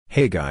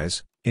Hey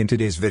guys, in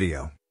today's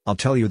video, I'll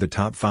tell you the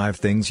top 5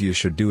 things you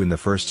should do in the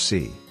first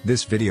sea.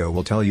 This video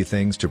will tell you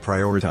things to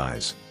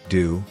prioritize,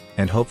 do,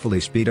 and hopefully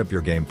speed up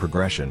your game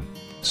progression.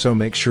 So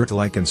make sure to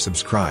like and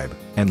subscribe,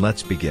 and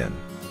let's begin.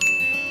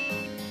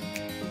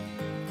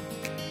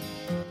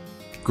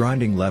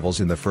 Grinding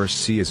levels in the first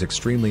sea is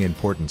extremely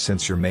important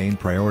since your main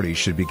priority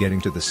should be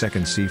getting to the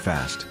second sea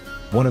fast.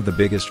 One of the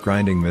biggest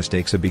grinding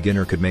mistakes a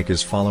beginner could make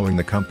is following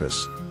the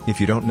compass. If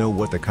you don't know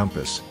what the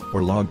compass,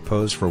 or log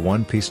pose for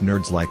One Piece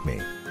nerds like me,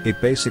 it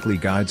basically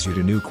guides you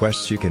to new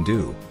quests you can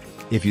do.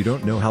 If you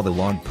don't know how the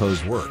log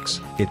pose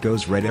works, it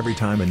goes red every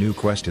time a new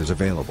quest is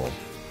available.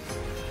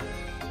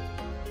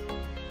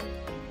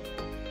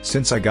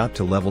 Since I got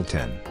to level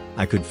 10,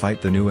 I could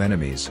fight the new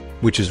enemies,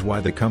 which is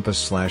why the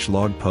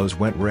compass/log pose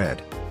went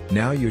red.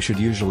 Now you should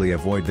usually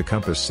avoid the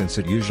compass since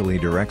it usually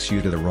directs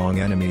you to the wrong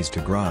enemies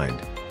to grind.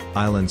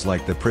 Islands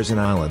like the prison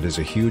island is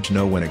a huge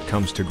no when it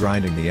comes to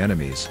grinding the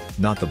enemies,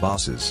 not the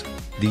bosses.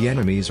 The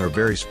enemies are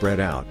very spread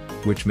out,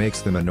 which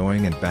makes them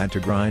annoying and bad to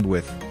grind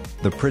with.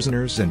 The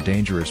prisoners and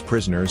dangerous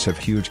prisoners have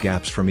huge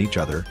gaps from each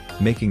other,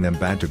 making them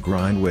bad to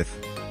grind with.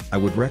 I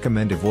would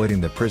recommend avoiding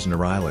the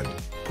prisoner island,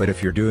 but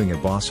if you're doing a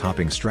boss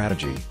hopping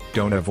strategy,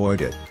 don't avoid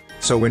it.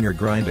 So when you're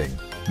grinding,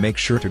 make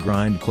sure to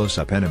grind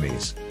close-up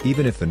enemies,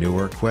 even if the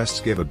newer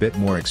quests give a bit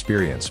more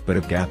experience but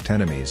have gapped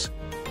enemies.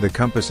 The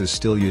compass is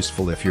still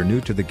useful if you're new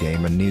to the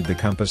game and need the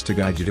compass to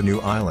guide you to new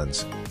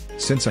islands.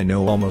 Since I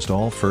know almost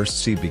all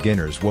first sea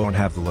beginners won't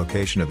have the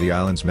location of the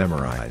islands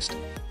memorized.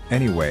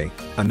 Anyway,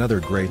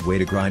 another great way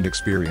to grind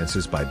experience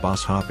is by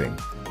boss hopping.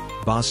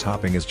 Boss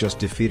hopping is just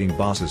defeating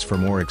bosses for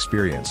more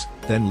experience,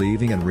 then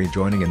leaving and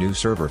rejoining a new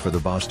server for the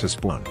boss to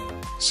spawn.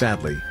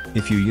 Sadly,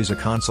 if you use a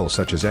console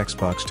such as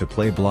Xbox to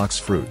play Blox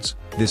Fruits,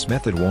 this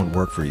method won't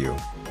work for you.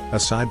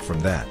 Aside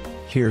from that,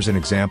 here's an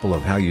example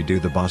of how you do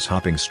the boss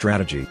hopping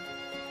strategy.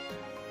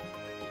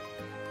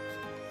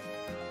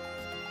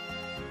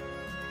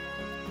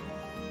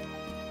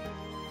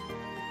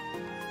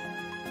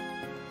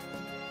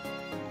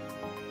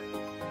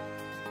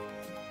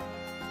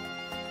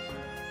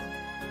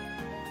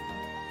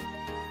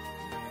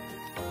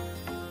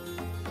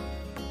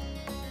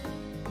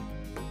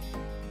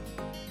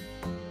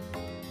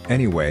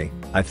 Anyway,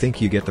 I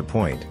think you get the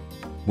point.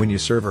 When you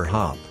server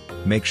hop,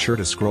 make sure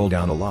to scroll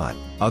down a lot,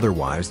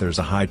 otherwise there's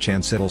a high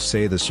chance it'll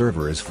say the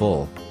server is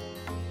full.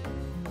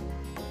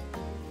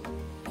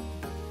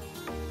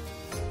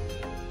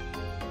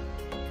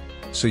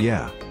 So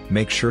yeah,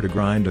 make sure to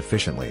grind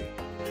efficiently.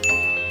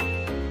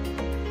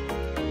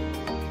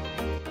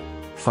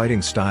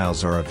 Fighting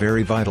styles are a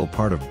very vital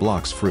part of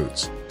Blox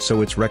Fruits,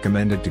 so it's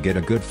recommended to get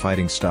a good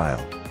fighting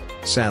style.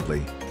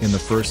 Sadly, in the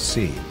first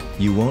sea,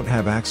 you won't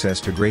have access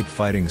to great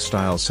fighting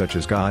styles such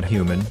as God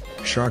Human,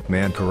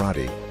 Sharkman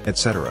Karate,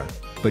 etc.,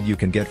 but you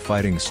can get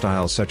fighting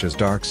styles such as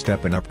Dark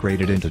Step and upgrade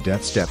it into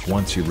Death Step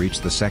once you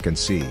reach the second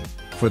sea.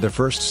 For the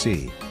first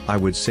sea, I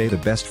would say the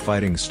best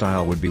fighting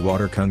style would be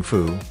Water Kung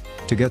Fu.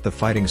 To get the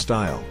fighting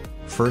style,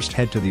 first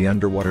head to the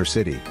underwater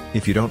city.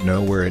 If you don't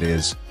know where it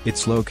is,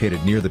 it's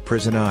located near the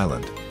prison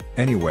island.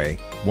 Anyway,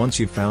 once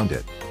you've found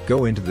it,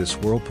 go into this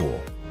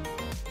whirlpool.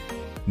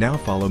 Now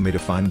follow me to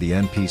find the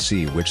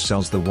NPC which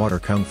sells the Water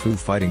Kung Fu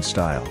fighting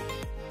style.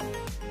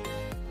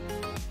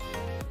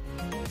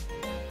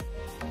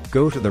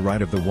 Go to the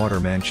right of the water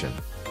mansion.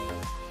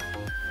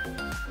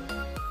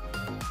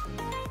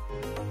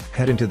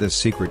 Head into this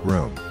secret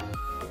room.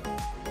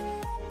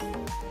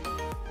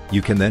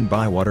 You can then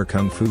buy Water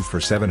Kung Fu for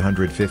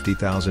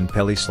 750,000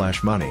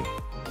 pelly/money.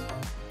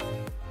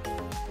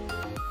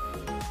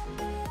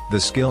 The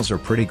skills are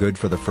pretty good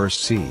for the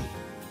first sea.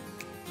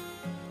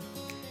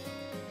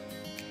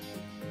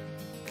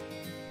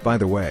 By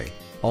the way,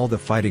 all the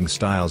fighting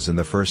styles in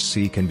the first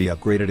sea can be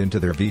upgraded into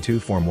their V2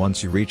 form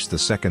once you reach the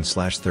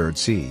second/third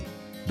sea.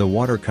 The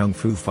Water Kung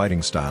Fu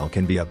fighting style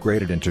can be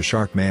upgraded into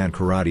Sharkman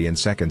Karate in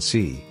second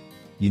sea.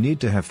 You need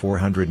to have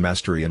 400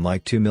 mastery and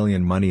like 2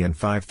 million money and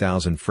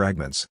 5,000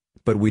 fragments,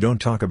 but we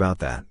don't talk about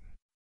that.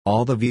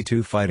 All the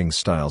V2 fighting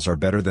styles are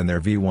better than their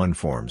V1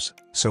 forms,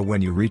 so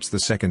when you reach the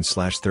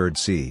second/third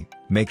sea,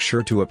 make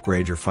sure to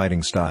upgrade your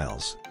fighting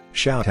styles.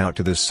 Shout out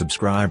to this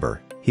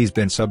subscriber. He's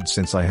been subbed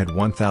since I had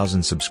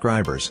 1,000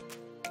 subscribers.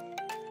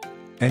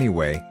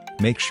 Anyway,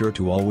 make sure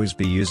to always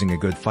be using a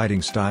good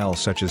fighting style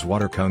such as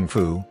Water Kung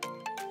Fu.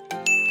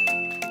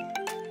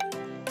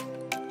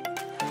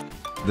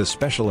 The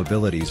special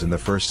abilities in the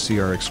first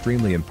sea are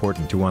extremely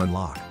important to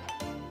unlock.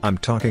 I'm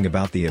talking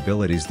about the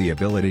abilities the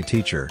ability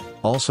teacher,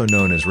 also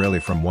known as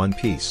Rayleigh from One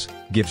Piece,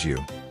 gives you.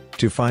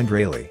 To find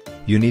Rayleigh,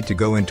 you need to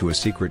go into a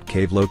secret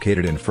cave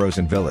located in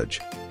Frozen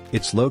Village.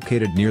 It's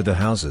located near the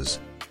houses.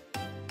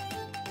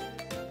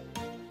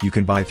 You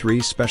can buy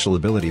 3 special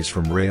abilities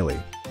from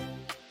Rayleigh.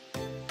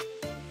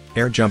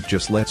 Air Jump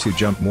just lets you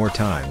jump more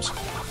times.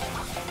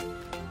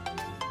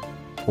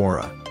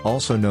 Aura,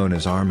 also known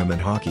as Armament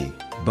Haki,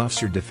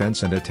 buffs your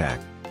defense and attack.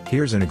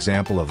 Here's an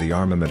example of the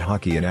Armament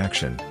Haki in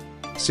action.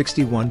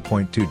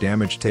 61.2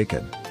 damage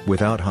taken,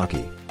 without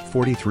Haki,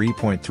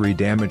 43.3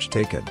 damage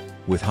taken,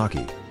 with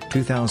Haki,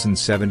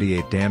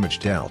 2078 damage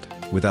dealt.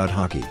 without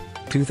Haki.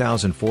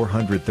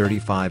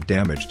 2435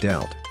 damage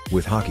dealt,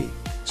 with Haki.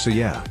 So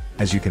yeah,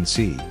 as you can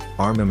see,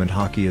 armament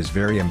Haki is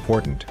very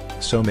important,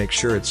 so make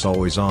sure it's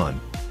always on.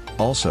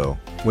 Also,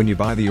 when you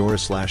buy the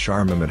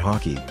aura/armament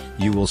Haki,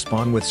 you will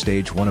spawn with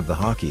stage 1 of the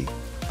Haki.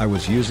 I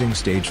was using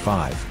stage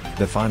 5,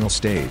 the final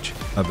stage,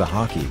 of the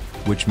Haki,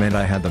 which meant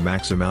I had the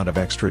max amount of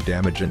extra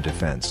damage and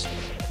defense.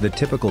 The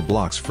typical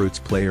Blox Fruits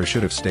player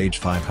should have stage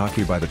 5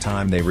 Haki by the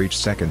time they reach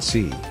 2nd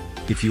C.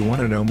 If you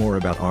want to know more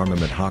about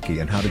armament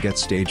Haki and how to get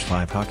stage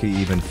 5 Haki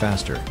even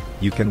faster,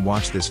 you can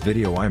watch this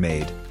video I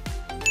made.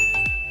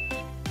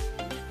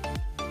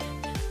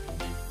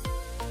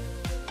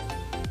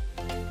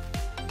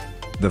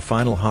 The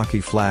final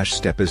Haki flash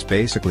step is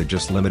basically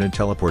just limited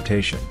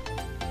teleportation.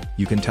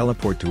 You can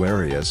teleport to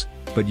areas,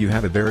 but you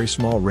have a very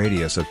small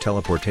radius of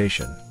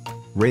teleportation.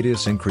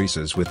 Radius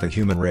increases with the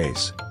human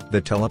race.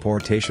 The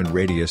teleportation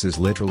radius is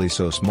literally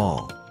so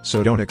small,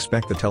 so don't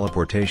expect the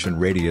teleportation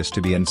radius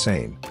to be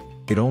insane.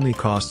 It only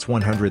costs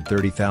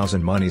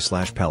 130,000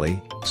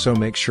 money/pelly, so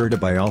make sure to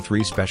buy all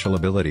 3 special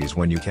abilities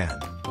when you can.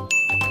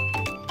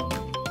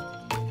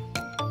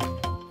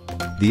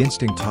 The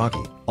Instinct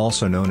Haki,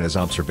 also known as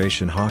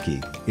Observation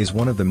Haki, is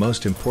one of the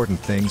most important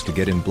things to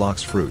get in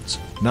Blox Fruits,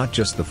 not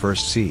just the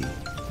first C.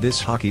 This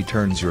Haki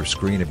turns your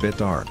screen a bit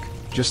dark,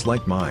 just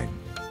like mine,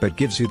 but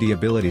gives you the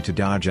ability to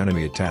dodge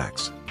enemy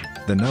attacks.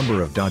 The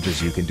number of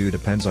dodges you can do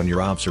depends on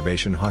your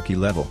Observation Haki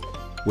level.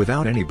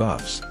 Without any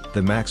buffs,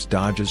 the max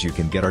dodges you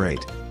can get are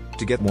 8.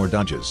 To get more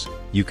dodges,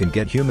 you can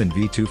get Human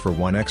V2 for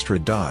 1 extra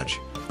dodge,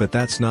 but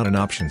that's not an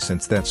option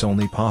since that's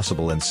only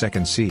possible in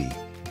 2nd C.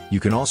 You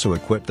can also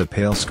equip the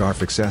Pale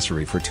Scarf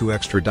accessory for 2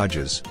 extra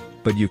dodges,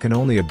 but you can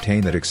only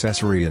obtain that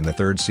accessory in the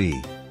 3rd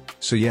C.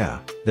 So yeah,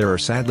 there are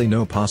sadly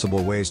no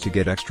possible ways to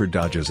get extra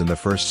dodges in the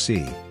 1st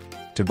C.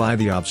 To buy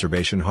the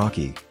Observation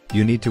Haki,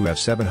 you need to have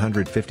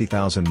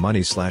 750,000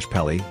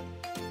 money/pelly.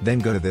 Then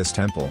go to this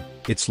temple,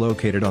 it's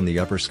located on the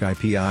Upper Sky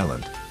P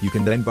Island. You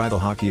can then buy the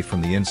Haki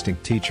from the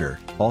Instinct Teacher,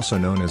 also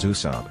known as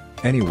Usopp.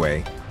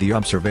 Anyway, the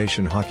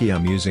Observation Haki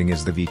I'm using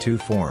is the V2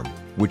 form,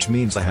 which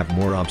means I have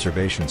more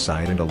observation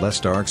sight and a less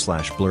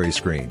dark/blurry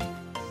screen.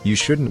 You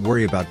shouldn't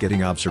worry about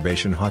getting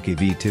Observation Haki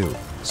V2,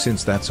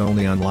 since that's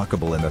only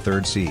unlockable in the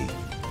 3rd C.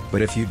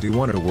 But if you do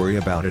want to worry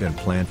about it and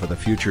plan for the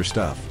future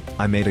stuff,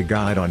 I made a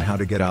guide on how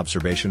to get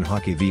Observation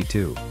Haki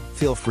V2,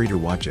 feel free to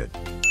watch it.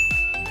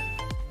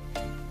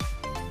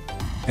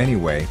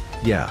 Anyway,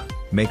 yeah,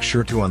 make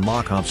sure to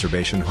unlock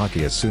Observation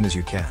Haki as soon as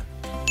you can.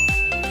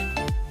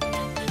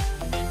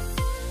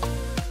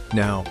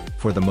 Now,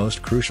 for the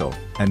most crucial,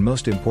 and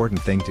most important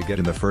thing to get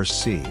in the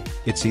 1st C,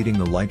 it's eating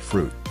the light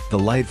fruit. The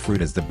light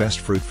fruit is the best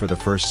fruit for the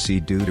 1st C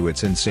due to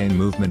its insane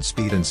movement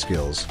speed and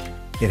skills.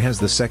 It has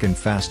the 2nd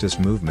fastest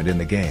movement in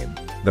the game,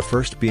 the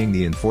 1st being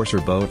the Enforcer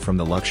boat from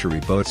the Luxury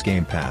Boats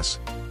Game Pass.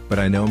 But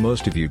I know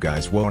most of you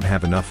guys won't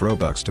have enough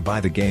Robux to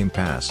buy the Game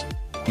Pass.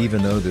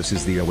 Even though this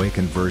is the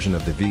awakened version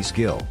of the V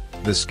skill,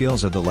 the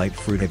skills of the light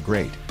fruit have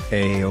great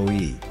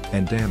AoE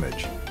and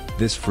damage.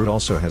 This fruit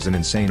also has an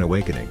insane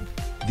awakening.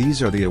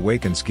 These are the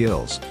awakened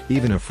skills.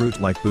 Even a fruit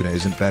like Buddha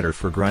isn't better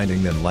for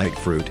grinding than light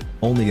fruit,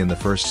 only in the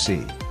 1st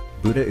C.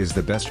 Buddha is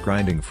the best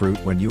grinding fruit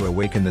when you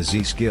awaken the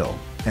Z skill,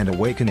 and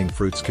awakening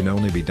fruits can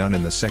only be done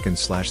in the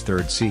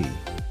 2nd/3rd C.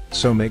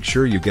 So make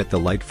sure you get the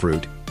light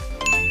fruit.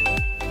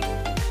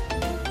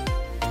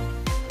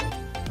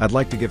 I'd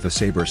like to give the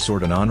Saber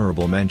Sword an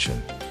honorable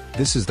mention.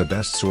 This is the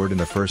best sword in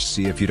the 1st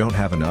C if you don't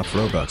have enough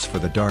Robux for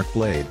the Dark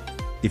Blade.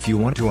 If you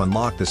want to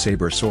unlock the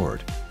Saber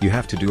Sword, you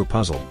have to do a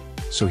puzzle.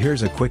 So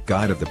here's a quick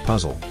guide of the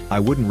puzzle. I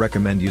wouldn't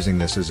recommend using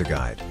this as a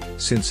guide,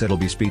 since it'll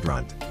be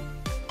speedrun.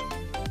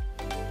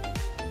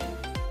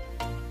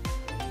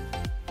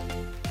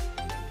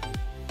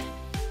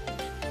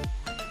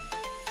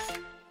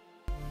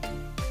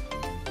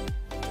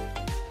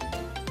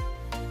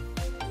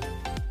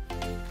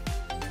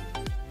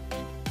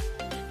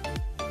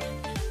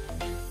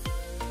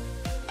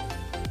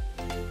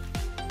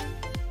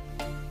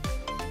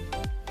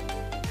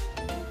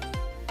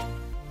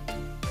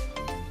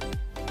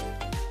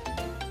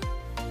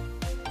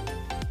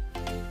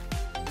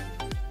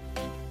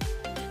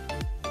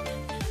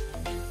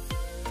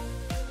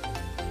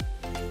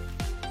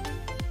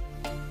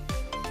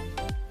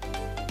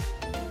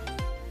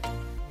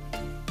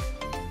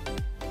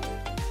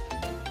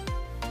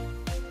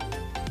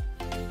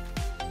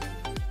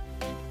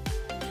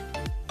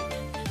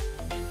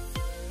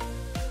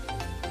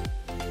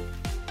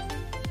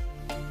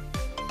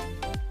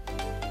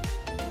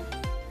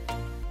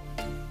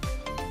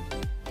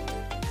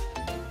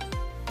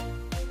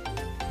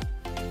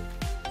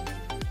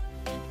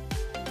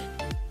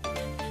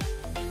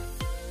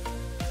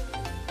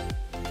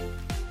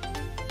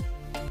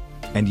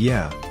 And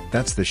yeah,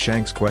 that's the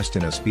Shanks quest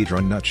in a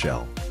speedrun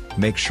nutshell.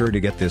 Make sure to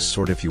get this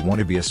sword if you want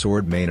to be a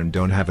sword main and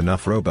don't have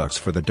enough Robux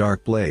for the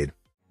Dark Blade.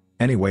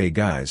 Anyway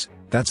guys,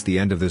 that's the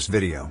end of this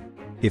video.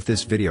 If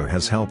this video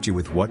has helped you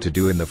with what to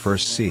do in the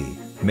 1st C,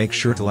 make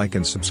sure to like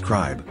and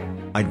subscribe.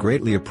 I'd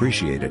greatly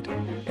appreciate it.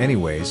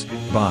 Anyways,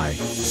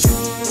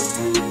 bye.